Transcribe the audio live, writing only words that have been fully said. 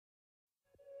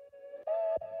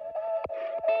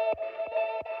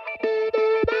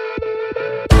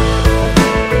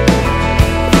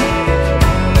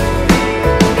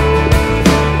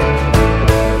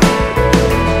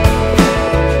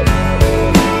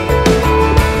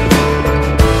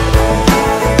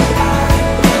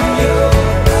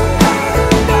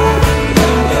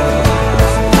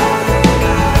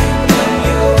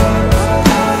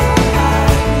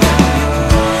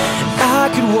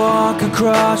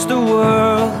search the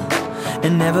world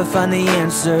and never find the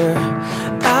answer.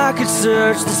 I could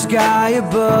search the sky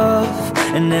above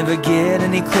and never get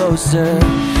any closer.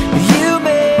 You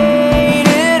made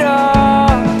it all,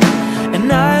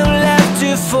 and I'm left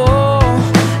to fall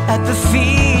at the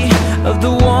feet of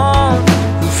the one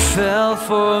who fell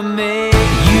for me.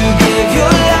 You gave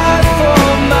your life for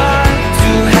mine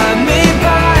to have me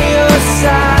by your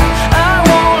side. I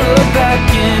won't look back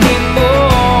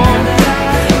anymore.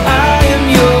 I am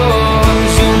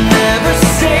yours, you'll never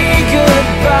say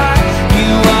goodbye.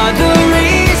 You are the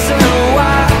reason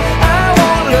why I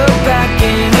won't look back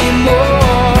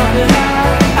anymore.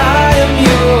 I am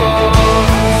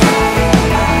yours.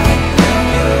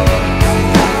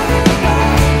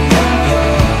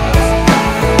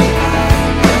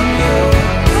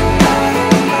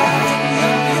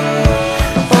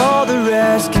 All the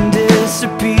rest can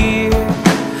disappear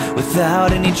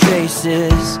without any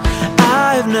traces.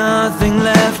 I have nothing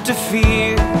left to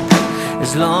fear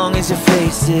as long as your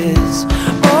face is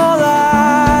all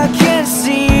I can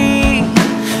see.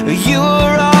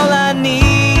 You're all I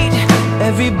need.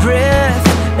 Every breath,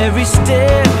 every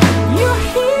step, you're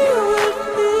here with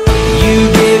me. You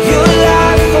gave your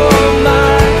life for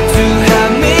mine to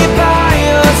have me by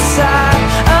your side.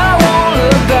 I won't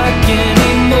look back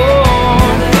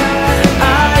anymore.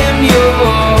 I am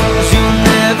yours, you'll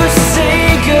never say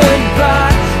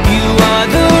goodbye. You are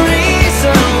the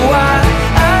reason why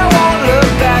I won't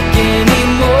look back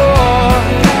anymore.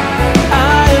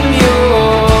 I am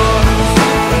yours.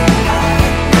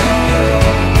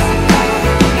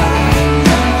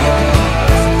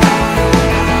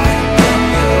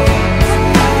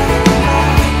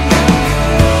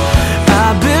 I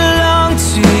belong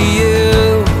to you,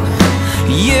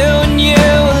 you and you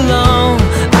alone.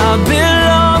 I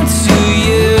belong to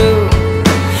you,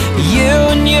 you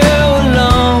and you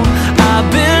alone. I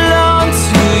belong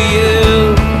to you,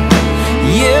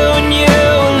 you and you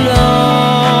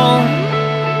alone.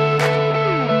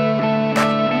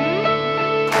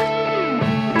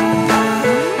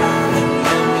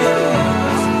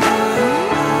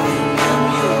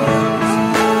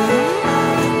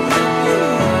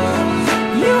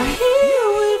 You're here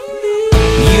with me.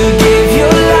 You gave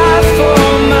your life for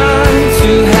mine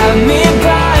to have me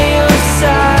by your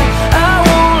side. I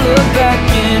won't look back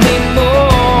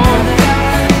anymore.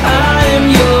 I am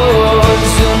yours,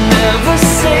 you'll never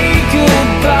say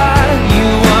goodbye. You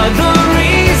are the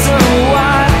reason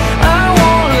why I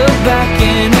won't look back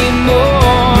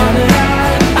anymore.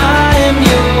 I am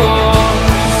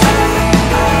yours.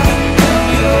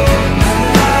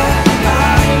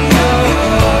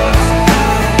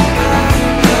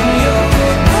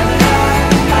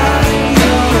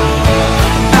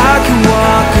 I can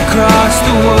walk across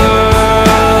the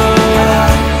world.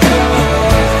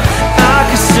 I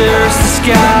can search the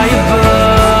sky above.